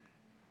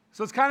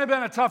So it's kind of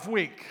been a tough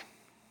week.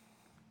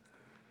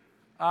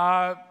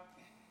 And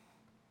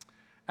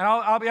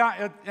I'll be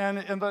honest,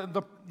 and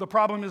the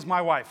problem is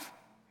my wife.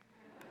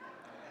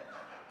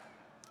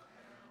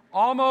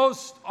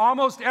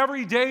 Almost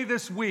every day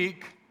this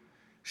week,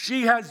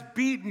 she has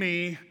beat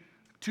me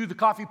to the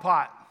coffee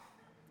pot.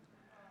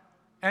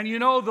 And you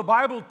know, the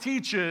Bible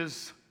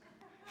teaches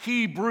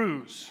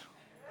Hebrews.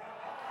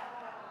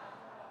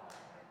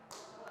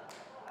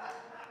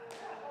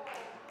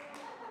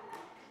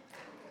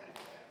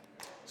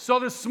 So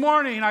this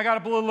morning, I got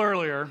up a little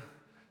earlier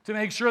to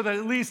make sure that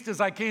at least as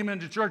I came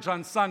into church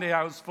on Sunday,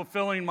 I was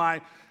fulfilling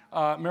my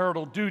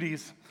marital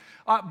duties.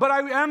 But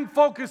I am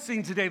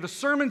focusing today, the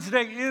sermon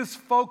today is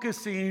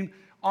focusing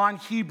on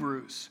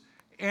Hebrews.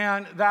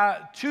 And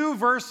that two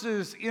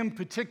verses in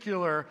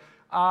particular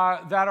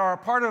that are a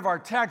part of our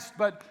text,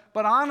 but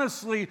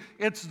honestly,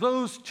 it's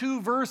those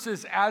two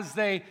verses as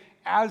they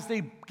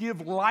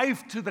give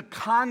life to the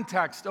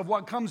context of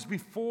what comes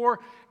before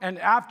and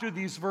after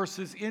these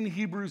verses in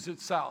Hebrews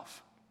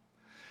itself.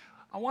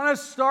 I want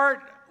to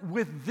start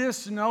with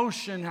this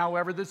notion,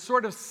 however, that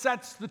sort of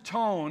sets the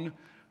tone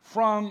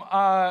from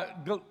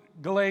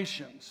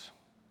Galatians.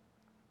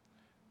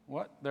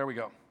 There we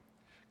go.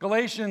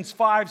 Galatians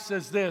 5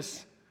 says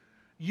this: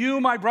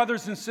 "You, my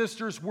brothers and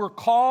sisters, were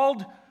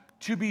called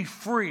to be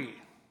free.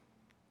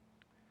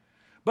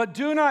 But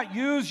do not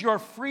use your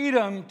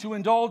freedom to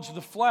indulge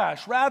the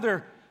flesh.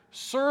 Rather,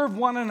 serve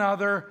one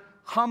another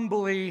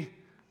humbly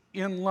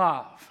in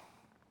love."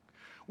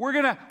 We're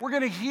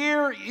gonna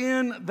hear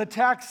in the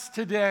text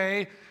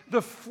today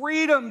the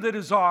freedom that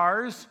is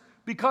ours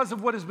because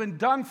of what has been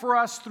done for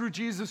us through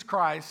Jesus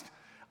Christ,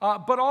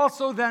 but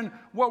also then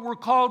what we're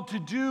called to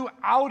do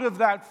out of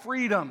that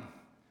freedom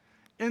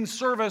in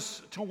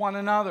service to one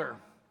another.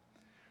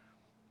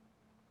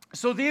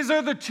 So these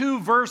are the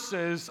two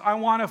verses I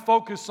want to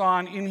focus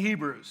on in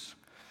Hebrews.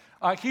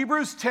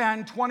 Hebrews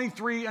 10,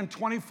 23 and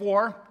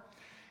 24.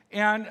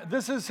 And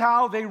this is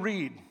how they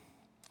read.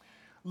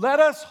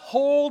 "Let us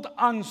hold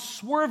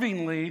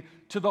unswervingly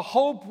to the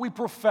hope we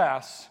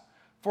profess,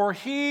 for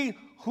he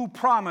who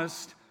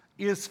promised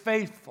is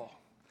faithful.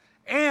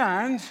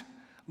 And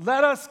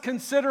let us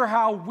consider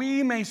how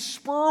we may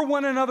spur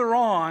one another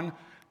on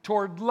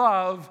toward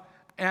love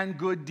and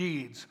good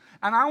deeds."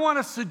 And I want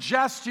to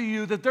suggest to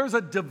you that there's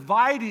a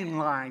dividing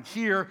line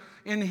here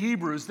in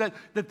Hebrews,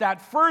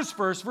 that first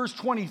verse, verse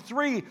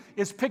 23,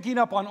 is picking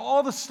up on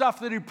all the stuff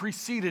that had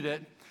preceded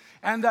it,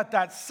 and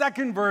that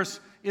second verse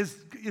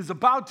is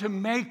about to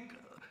make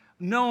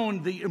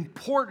known the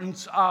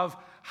importance of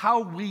how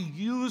we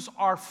use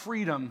our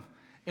freedom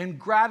in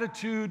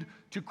gratitude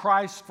to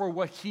Christ for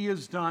what he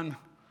has done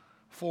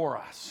for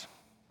us.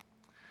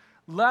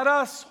 Let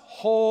us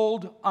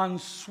hold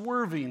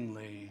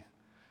unswervingly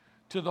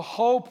to the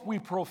hope we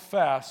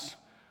profess,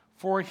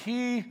 for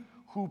he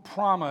who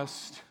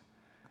promised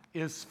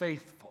is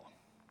faithful.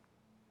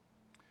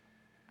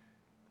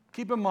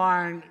 Keep in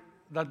mind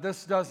that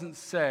this doesn't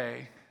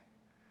say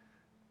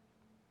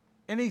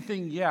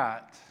anything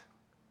yet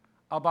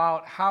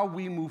about how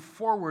we move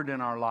forward in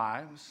our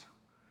lives,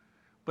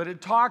 but it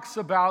talks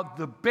about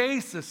the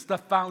basis, the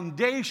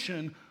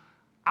foundation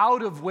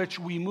out of which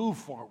we move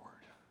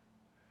forward.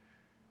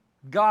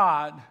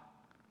 God,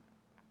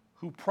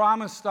 who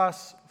promised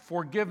us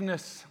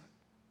forgiveness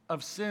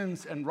of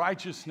sins and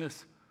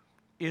righteousness,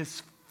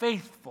 is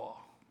faithful.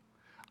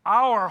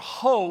 Our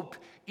hope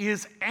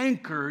is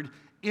anchored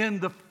in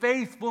the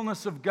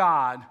faithfulness of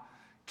God,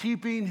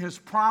 keeping his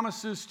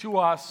promises to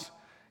us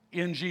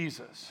in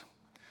Jesus.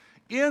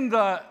 In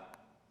the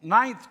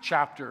 9th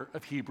chapter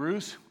of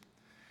Hebrews,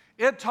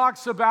 it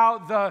talks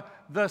about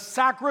the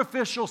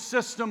sacrificial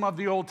system of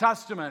the Old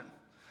Testament.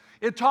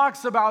 It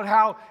talks about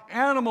how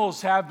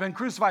animals have been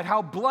crucified,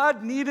 how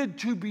blood needed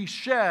to be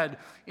shed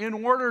in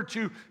order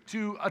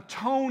to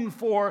atone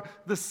for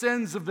the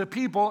sins of the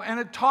people. And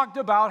it talked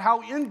about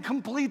how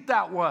incomplete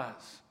that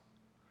was,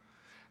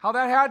 how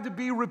that had to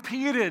be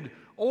repeated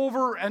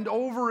over and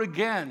over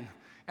again.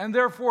 And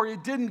therefore,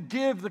 it didn't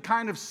give the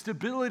kind of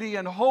stability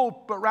and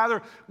hope, but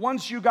rather,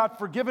 once you got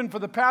forgiven for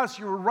the past,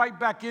 you were right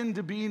back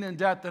into being in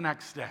debt the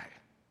next day.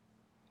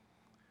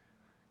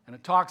 And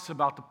it talks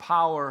about the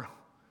power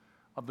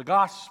of the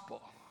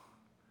gospel,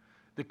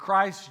 that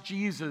Christ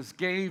Jesus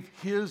gave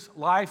his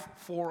life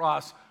for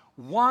us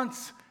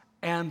once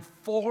and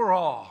for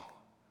all,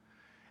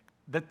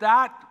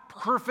 that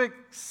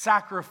perfect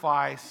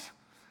sacrifice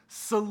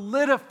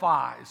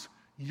solidifies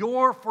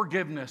your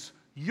forgiveness,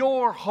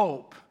 your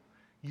hope,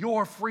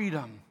 your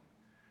freedom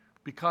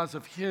because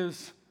of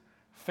his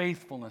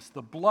faithfulness.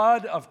 The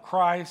blood of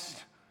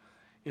Christ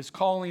is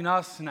calling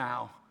us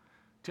now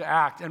to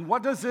act. And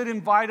what does it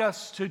invite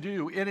us to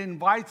do? It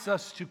invites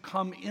us to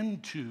come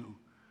into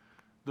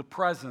the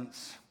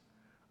presence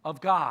of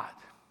God.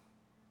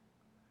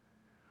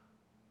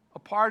 A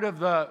part of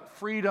the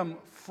freedom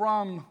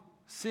from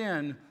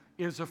sin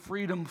is a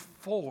freedom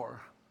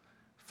for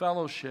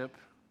fellowship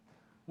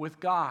with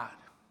God.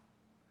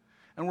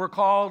 And we're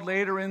called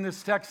later in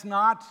this text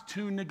not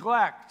to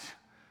neglect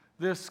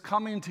this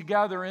coming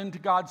together into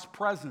God's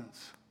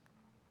presence.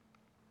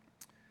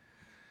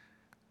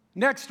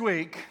 Next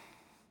week,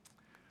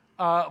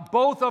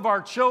 both of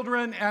our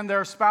children and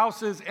their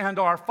spouses and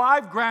our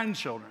 5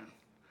 grandchildren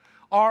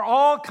are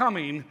all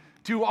coming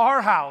to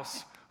our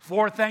house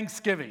for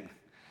Thanksgiving.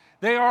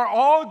 They are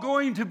all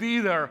going to be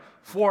there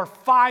for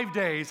 5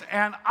 days,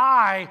 and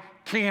I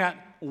can't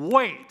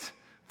wait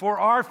for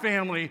our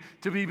family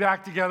to be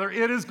back together.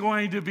 It is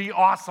going to be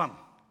awesome.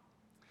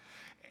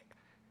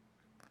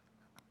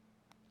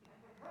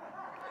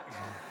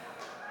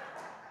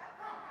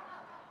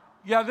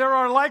 Yeah, there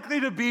are likely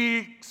to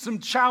be some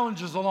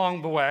challenges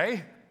along the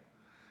way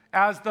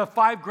as the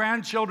 5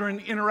 grandchildren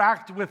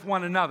interact with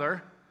one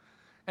another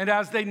and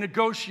as they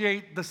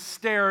negotiate the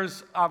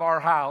stairs of our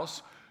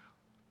house.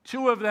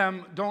 2 of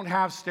them don't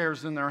have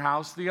stairs in their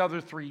house, the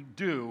other 3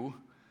 do.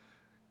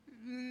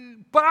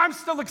 But I'm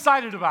still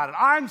excited about it.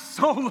 I'm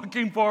so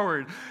looking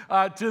forward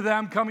to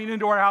them coming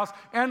into our house.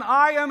 And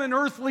I am an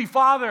earthly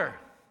father.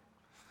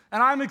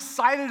 And I'm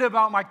excited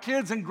about my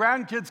kids and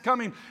grandkids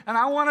coming. And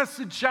I want to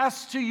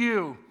suggest to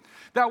you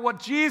that what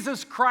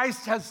Jesus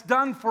Christ has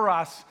done for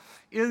us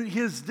in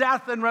his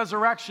death and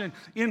resurrection,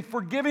 in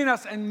forgiving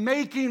us and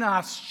making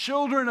us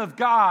children of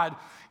God,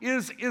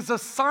 is a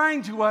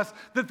sign to us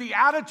that the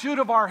attitude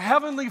of our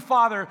Heavenly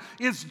Father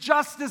is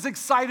just as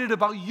excited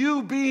about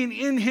you being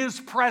in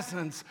his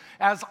presence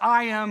as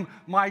I am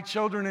my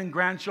children and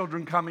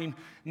grandchildren coming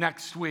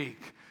next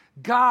week.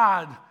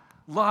 God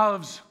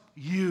loves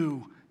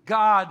you.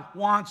 God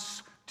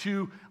wants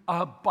to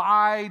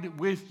abide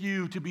with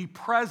you, to be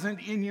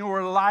present in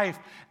your life,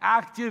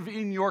 active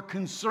in your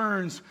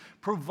concerns,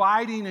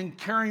 providing and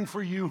caring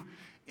for you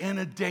in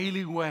a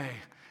daily way.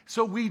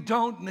 So we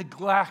don't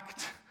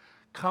neglect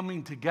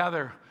coming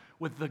together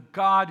with the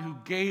God who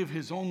gave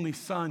his only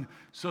Son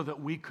so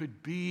that we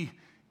could be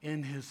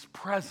in his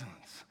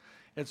presence.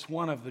 It's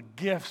one of the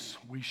gifts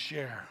we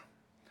share.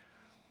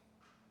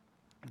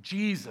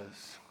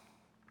 Jesus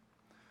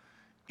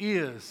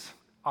is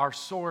our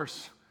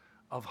source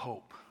of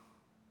hope.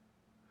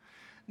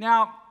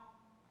 Now,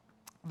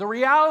 the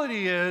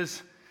reality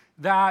is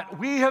that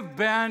we have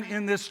been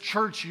in this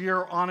church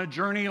year on a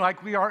journey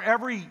like we are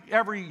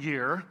every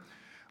year.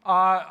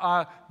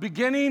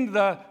 Beginning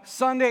the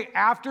Sunday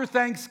after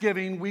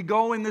Thanksgiving, we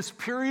go in this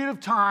period of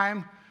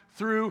time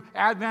through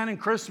Advent and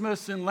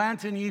Christmas and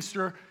Lent and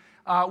Easter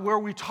where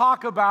we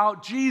talk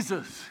about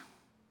Jesus.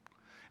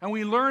 And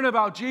we learn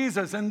about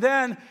Jesus. And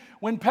then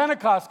when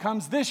Pentecost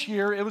comes this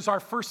year, it was our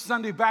first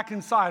Sunday back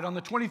inside on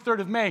the 23rd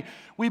of May,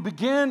 we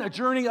begin a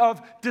journey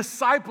of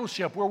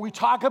discipleship where we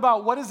talk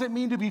about what does it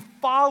mean to be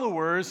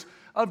followers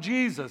of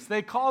Jesus.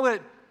 They call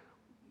it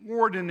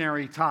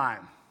ordinary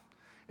time.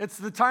 It's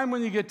the time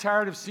when you get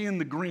tired of seeing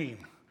the green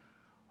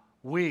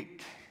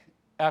week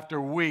after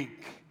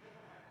week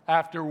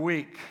after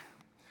week.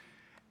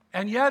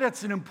 And yet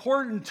it's an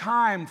important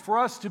time for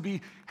us to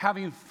be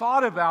having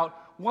thought about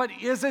what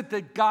is it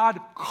that God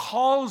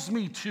calls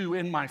me to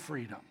in my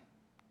freedom?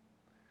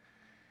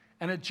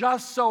 And it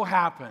just so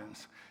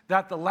happens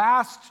that the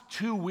last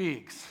 2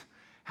 weeks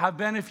have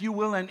been, if you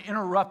will, an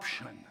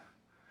interruption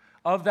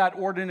of that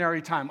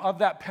ordinary time, of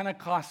that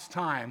Pentecost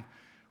time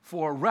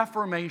for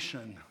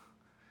Reformation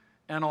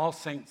and All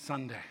Saints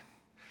Sunday.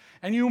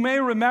 And you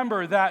may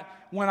remember that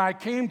when I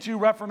came to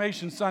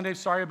Reformation Sunday,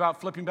 sorry about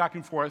flipping back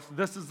and forth,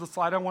 this is the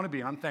slide I want to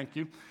be on, thank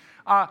you.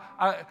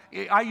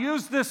 I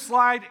used this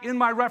slide in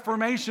my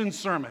Reformation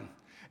sermon.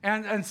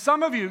 And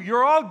some of you,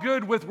 you're all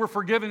good with we're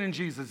forgiven in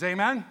Jesus,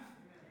 amen?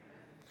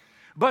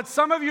 But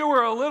some of you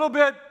are a little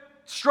bit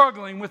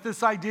struggling with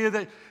this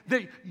idea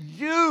that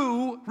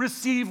you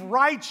receive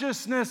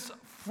righteousness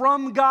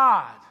from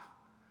God,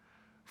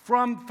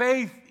 from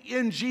faith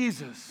in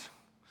Jesus.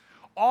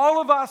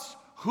 All of us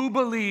who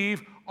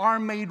believe are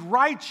made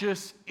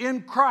righteous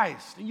in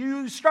Christ.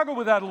 You struggle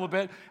with that a little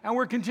bit, and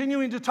we're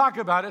continuing to talk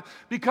about it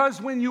because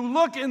when you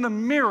look in the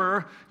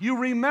mirror, you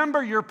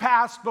remember your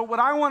past, but what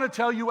I want to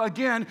tell you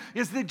again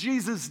is that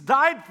Jesus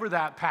died for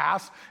that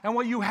past, and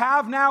what you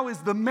have now is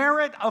the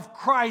merit of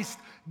Christ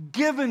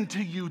given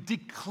to you,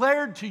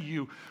 declared to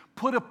you,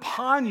 put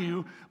upon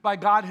you by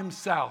God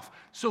himself.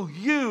 So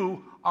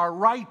you are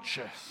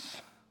righteous.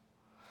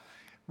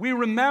 We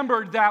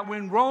remembered that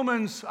when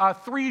Romans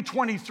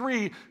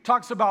 3:23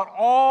 talks about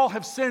all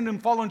have sinned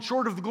and fallen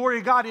short of the glory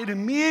of God, it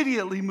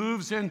immediately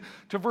moves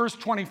into verse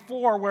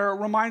 24 where it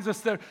reminds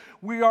us that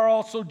we are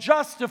also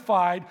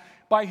justified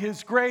by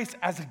his grace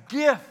as a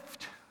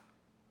gift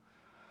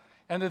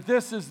and that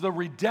this is the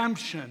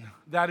redemption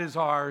that is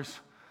ours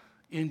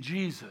in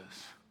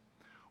Jesus.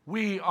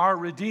 We are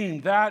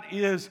redeemed. That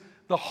is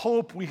the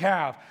hope we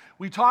have.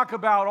 We talk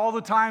about all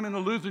the time in the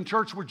Lutheran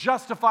Church, we're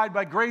justified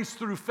by grace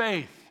through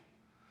faith.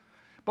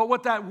 But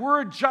what that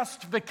word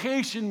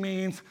justification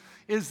means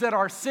is that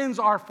our sins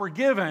are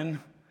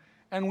forgiven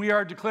and we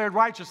are declared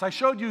righteous. I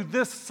showed you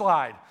this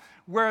slide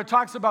where it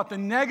talks about the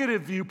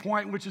negative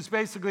viewpoint, which is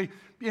basically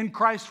in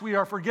Christ we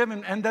are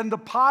forgiven, and then the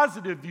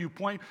positive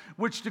viewpoint,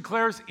 which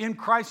declares in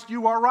Christ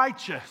you are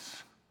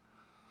righteous.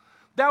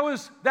 That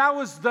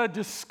was the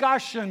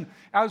discussion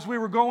as we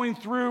were going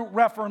through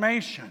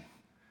Reformation.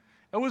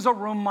 It was a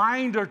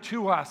reminder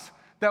to us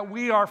that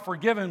we are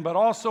forgiven, but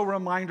also a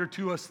reminder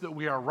to us that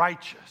we are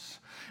righteous.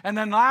 And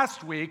then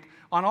last week,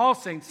 on All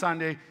Saints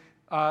Sunday,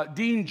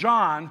 Dean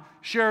John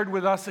shared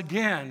with us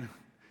again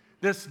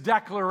this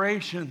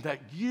declaration that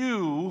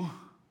you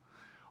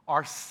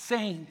are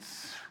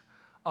saints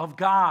of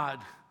God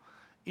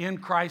in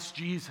Christ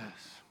Jesus.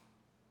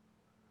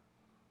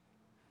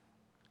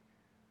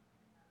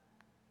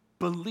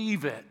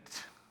 Believe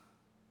it,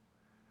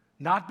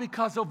 not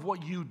because of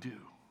what you do,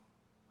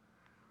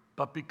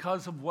 but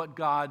because of what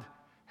God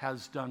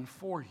has done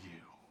for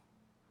you.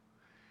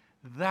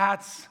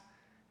 That's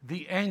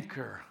the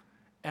anchor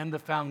and the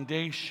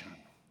foundation.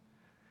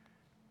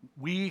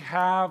 We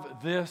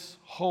have this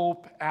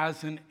hope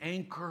as an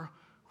anchor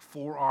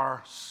for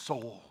our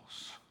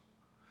souls,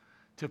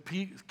 to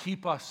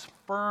keep us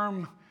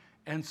firm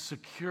and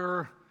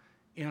secure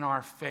in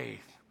our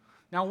faith.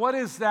 Now, what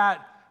is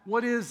that?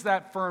 What is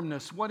that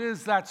firmness? What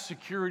is that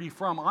security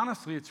from?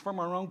 Honestly, it's from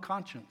our own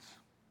conscience.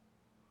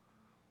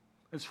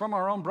 It's from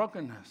our own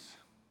brokenness.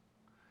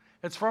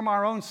 It's from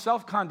our own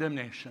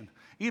self-condemnation,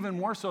 even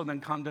more so than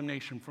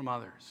condemnation from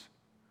others.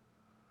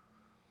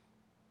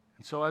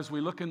 And so as we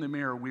look in the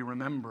mirror, we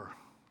remember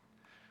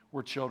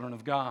we're children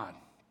of God.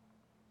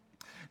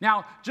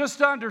 Now, just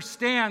to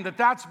understand that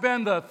that's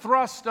been the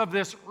thrust of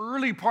this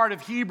early part of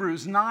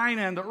Hebrews 9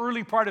 and the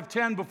early part of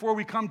 10 before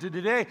we come to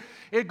today,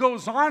 it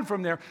goes on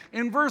from there.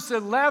 In verse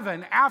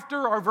 11,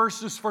 after our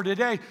verses for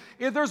today,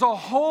 there's a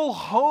whole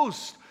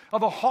host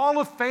of a hall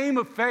of fame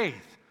of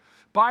faith.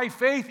 By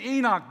faith,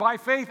 Enoch. By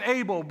faith,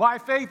 Abel. By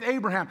faith,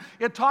 Abraham.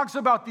 It talks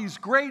about these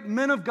great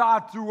men of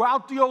God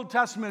throughout the Old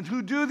Testament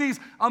who do these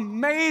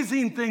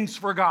amazing things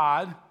for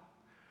God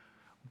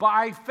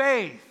by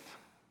faith.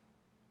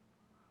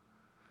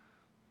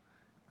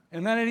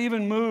 And then it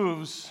even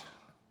moves,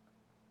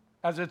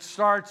 as it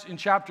starts in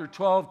chapter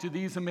 12, to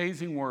these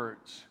amazing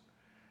words.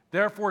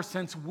 Therefore,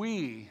 since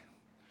we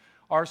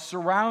are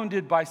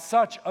surrounded by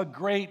such a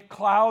great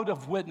cloud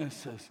of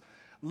witnesses,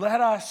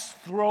 let us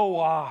throw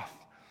off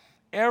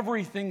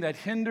everything that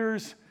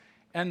hinders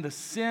and the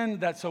sin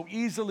that so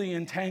easily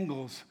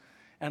entangles,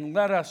 and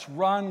let us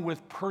run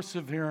with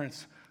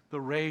perseverance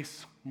the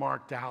race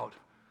marked out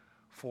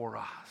for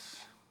us.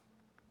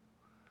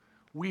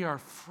 We are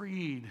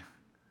freed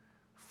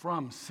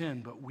from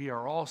sin, but we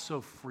are also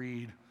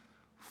freed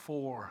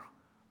for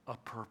a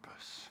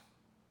purpose.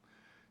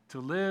 To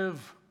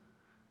live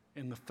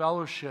in the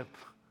fellowship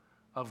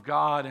of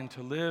God and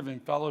to live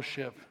in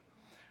fellowship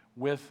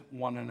with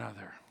one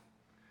another.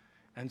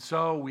 And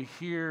so we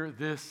hear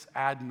this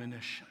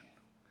admonition.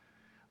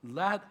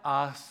 Let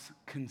us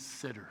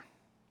consider,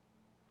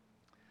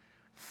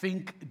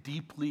 think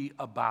deeply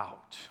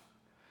about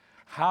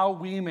how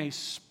we may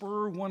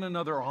spur one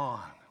another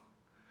on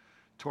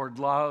toward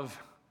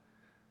love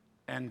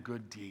and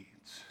good deeds.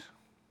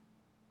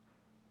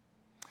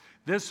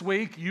 This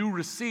week you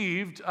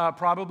received,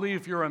 probably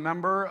if you're a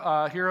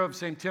member here of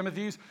St.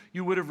 Timothy's,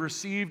 you would have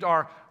received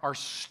our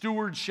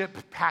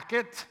stewardship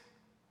packet.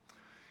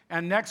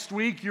 And next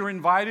week, you're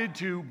invited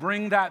to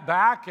bring that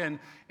back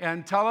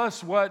and tell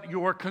us what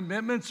your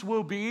commitments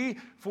will be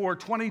for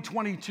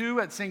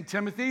 2022 at St.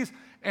 Timothy's.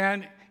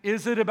 And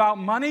is it about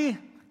money?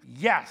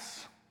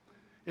 Yes.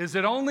 Is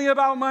it only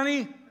about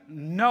money?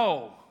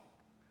 No.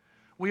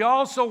 We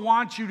also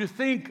want you to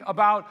think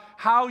about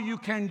how you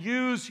can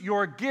use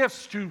your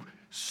gifts to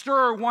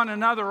stir one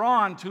another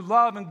on to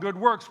love and good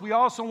works. We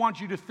also want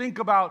you to think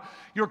about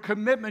your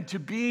commitment to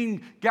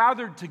being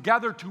gathered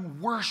together to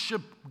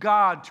worship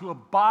God, to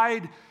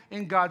abide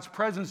in God's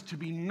presence, to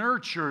be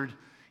nurtured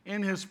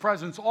in His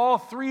presence. All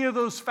three of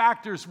those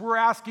factors we're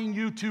asking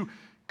you to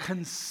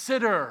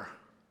consider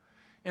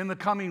in the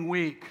coming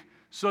week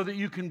so that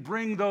you can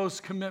bring those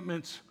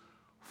commitments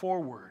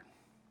forward.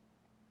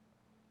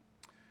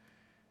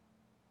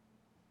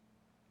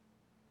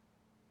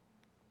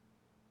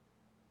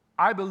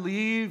 I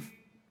believe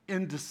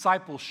in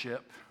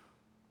discipleship,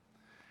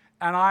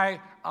 and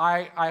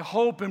I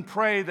hope and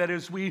pray that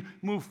as we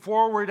move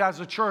forward as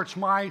a church,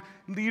 my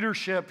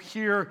leadership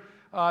here,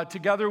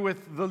 together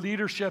with the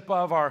leadership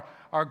of our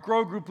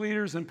Grow Group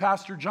leaders and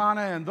Pastor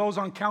Jana and those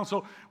on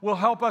council, will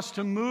help us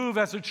to move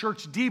as a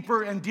church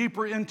deeper and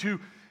deeper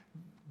into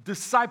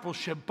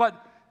discipleship.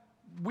 But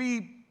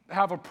we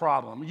have a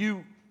problem.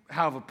 You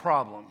have a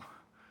problem.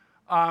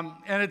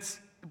 And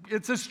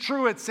it's as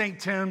true at St.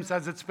 Tim's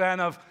as it's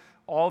been of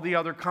all the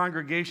other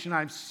congregation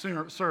I've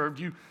served.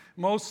 You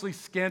mostly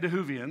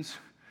Scandinavians.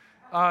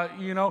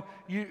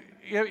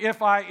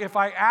 If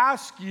I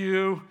ask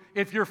you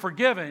if you're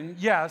forgiven,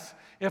 yes.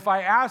 If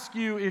I ask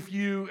you if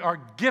you are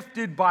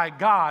gifted by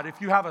God,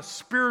 if you have a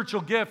spiritual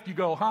gift, you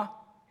go, huh?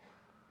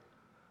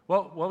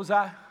 Well, what was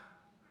that?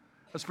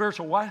 A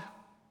spiritual what?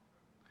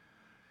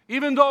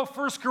 Even though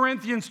 1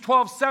 Corinthians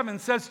 12:7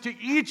 says to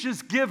each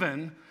is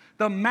given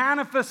the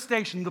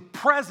manifestation, the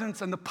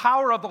presence, and the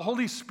power of the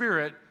Holy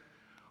Spirit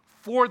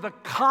for the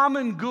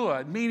common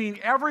good, meaning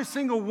every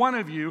single one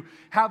of you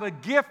have a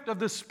gift of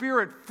the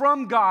Spirit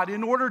from God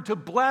in order to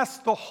bless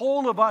the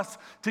whole of us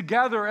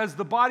together as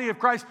the body of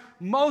Christ.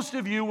 Most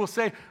of you will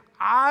say,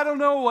 I don't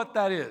know what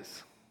that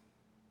is.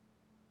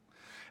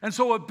 And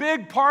so a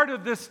big part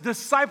of this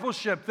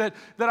discipleship that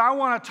I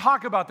want to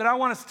talk about, that I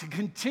want us to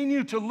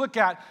continue to look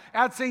at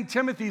St.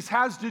 Timothy's,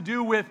 has to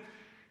do with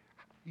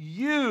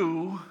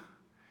you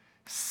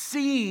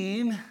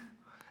seeing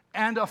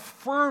and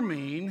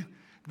affirming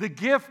the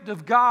gift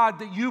of God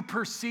that you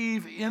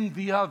perceive in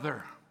the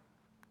other.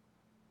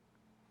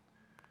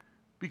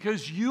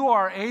 Because you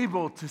are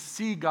able to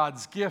see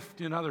God's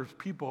gift in other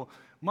people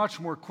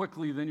much more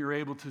quickly than you're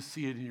able to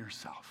see it in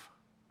yourself.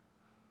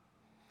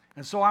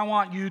 And so I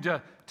want you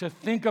to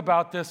think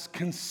about this,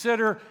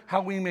 consider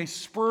how we may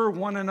spur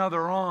one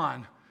another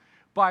on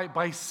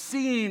by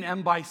seeing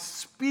and by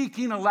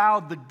speaking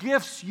aloud the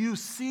gifts you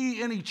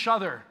see in each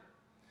other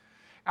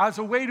as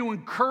a way to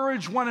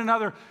encourage one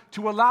another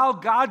to allow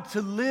God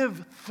to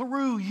live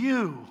through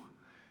you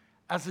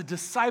as a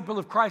disciple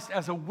of Christ,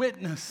 as a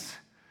witness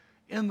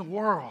in the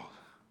world.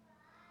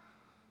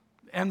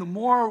 And the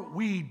more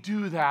we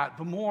do that,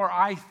 the more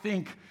I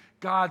think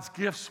God's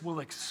gifts will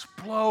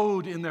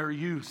explode in their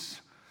use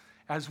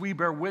as we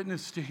bear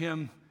witness to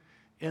Him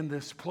in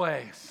this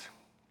place.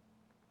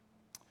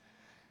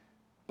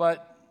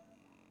 But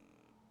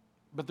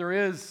there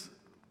is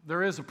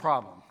a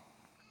problem.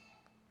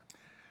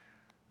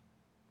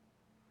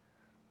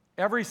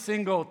 Every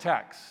single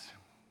text,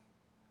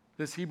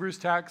 this Hebrews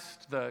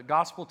text, the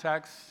gospel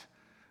text,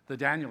 the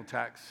Daniel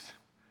text,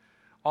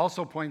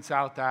 also points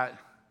out that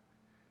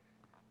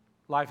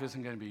life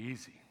isn't going to be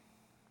easy.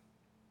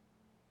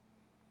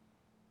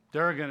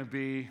 There are going to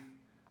be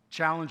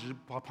challenge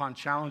upon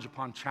challenge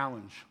upon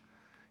challenge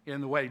in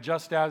the way,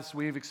 just as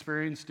we've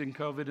experienced in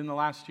COVID in the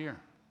last year.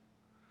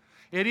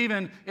 It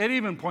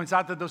even points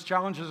out that those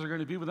challenges are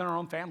going to be within our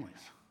own families.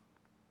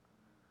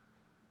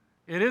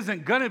 It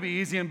isn't going to be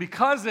easy, and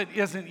because it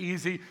isn't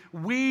easy,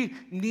 we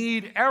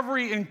need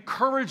every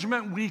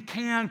encouragement we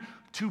can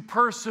to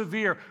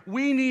persevere.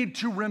 We need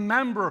to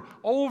remember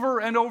over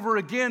and over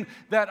again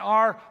that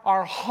our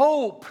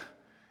hope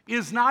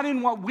is not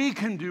in what we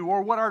can do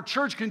or what our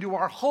church can do.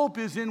 Our hope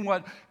is in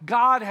what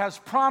God has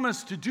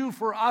promised to do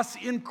for us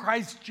in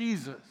Christ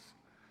Jesus.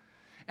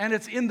 And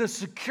it's in the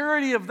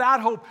security of that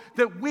hope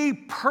that we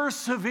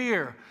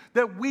persevere,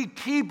 that we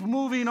keep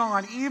moving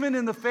on, even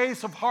in the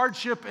face of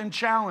hardship and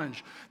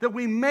challenge, that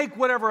we make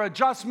whatever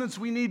adjustments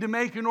we need to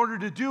make in order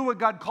to do what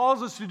God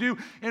calls us to do,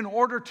 in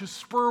order to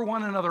spur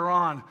one another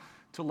on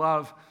to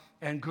love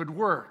and good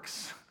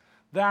works.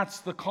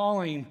 That's the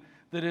calling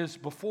that is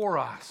before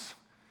us.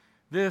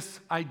 This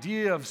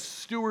idea of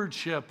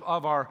stewardship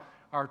of our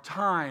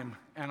time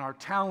and our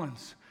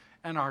talents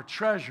and our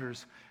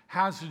treasures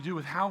has to do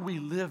with how we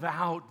live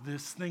out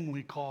this thing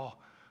we call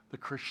the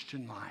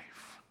Christian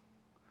life.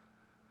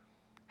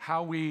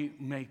 How we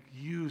make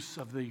use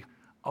of the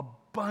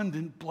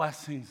abundant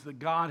blessings that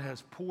God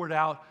has poured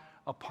out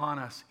upon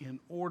us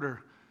in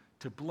order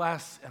to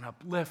bless and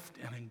uplift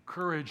and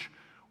encourage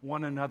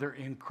one another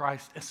in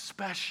Christ,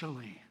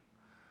 especially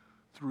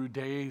through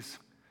days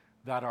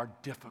that are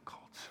difficult.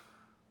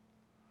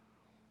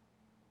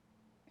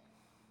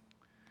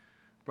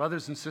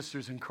 Brothers and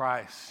sisters in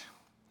Christ,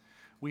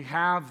 we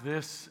have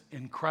this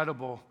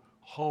incredible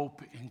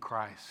hope in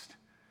Christ.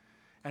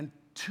 And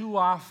too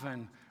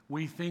often,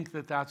 we think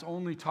that that's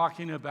only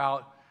talking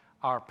about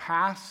our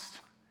past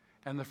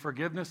and the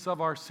forgiveness of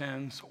our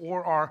sins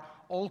or our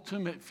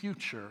ultimate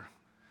future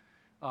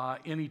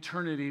in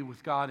eternity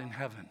with God in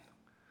heaven.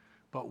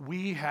 But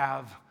we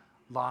have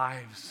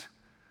lives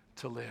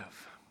to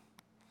live.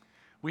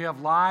 We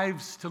have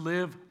lives to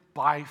live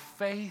by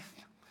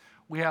faith.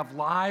 We have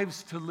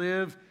lives to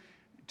live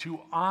to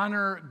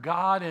honor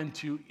God and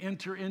to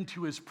enter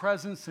into His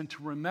presence and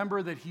to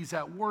remember that He's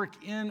at work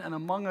in and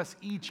among us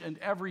each and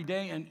every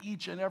day and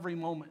each and every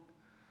moment.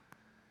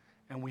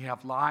 And we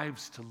have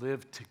lives to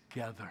live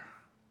together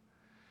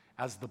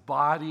as the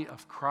body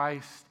of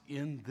Christ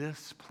in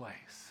this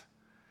place,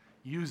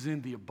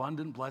 using the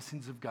abundant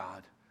blessings of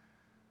God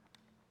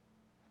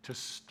to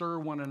stir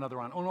one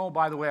another on. Oh, no,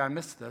 by the way, I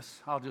missed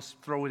this. I'll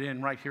just throw it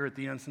in right here at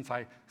the end since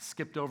I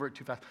skipped over it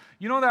too fast.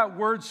 You know that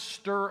word,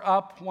 stir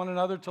up one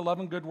another to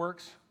love and good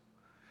works?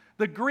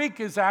 The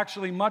Greek is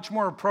actually much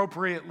more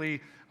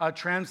appropriately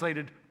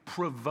translated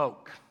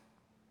provoke.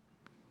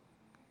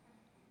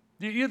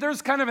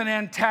 There's kind of an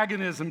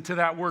antagonism to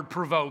that word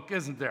provoke,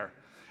 isn't there?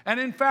 And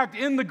in fact,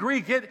 in the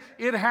Greek,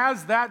 it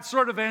has that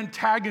sort of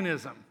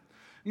antagonism,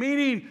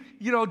 meaning,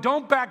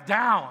 don't back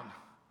down.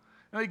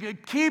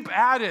 Keep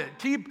at it.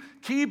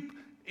 Keep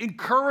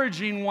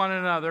encouraging one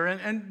another.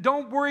 And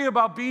don't worry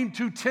about being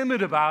too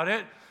timid about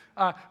it.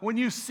 When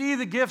you see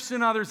the gifts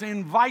in others,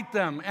 invite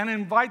them and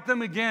invite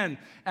them again.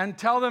 And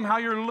tell them how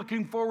you're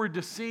looking forward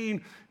to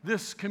seeing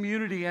this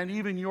community and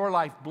even your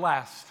life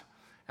blessed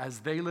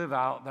as they live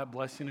out that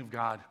blessing of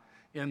God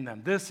in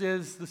them. This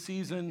is the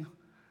season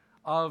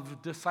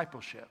of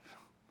discipleship.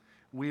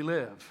 We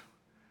live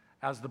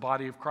as the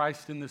body of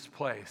Christ in this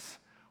place.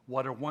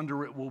 What a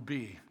wonder it will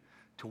be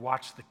to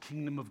watch the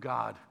kingdom of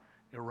God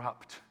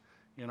erupt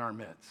in our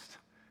midst.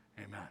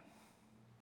 Amen.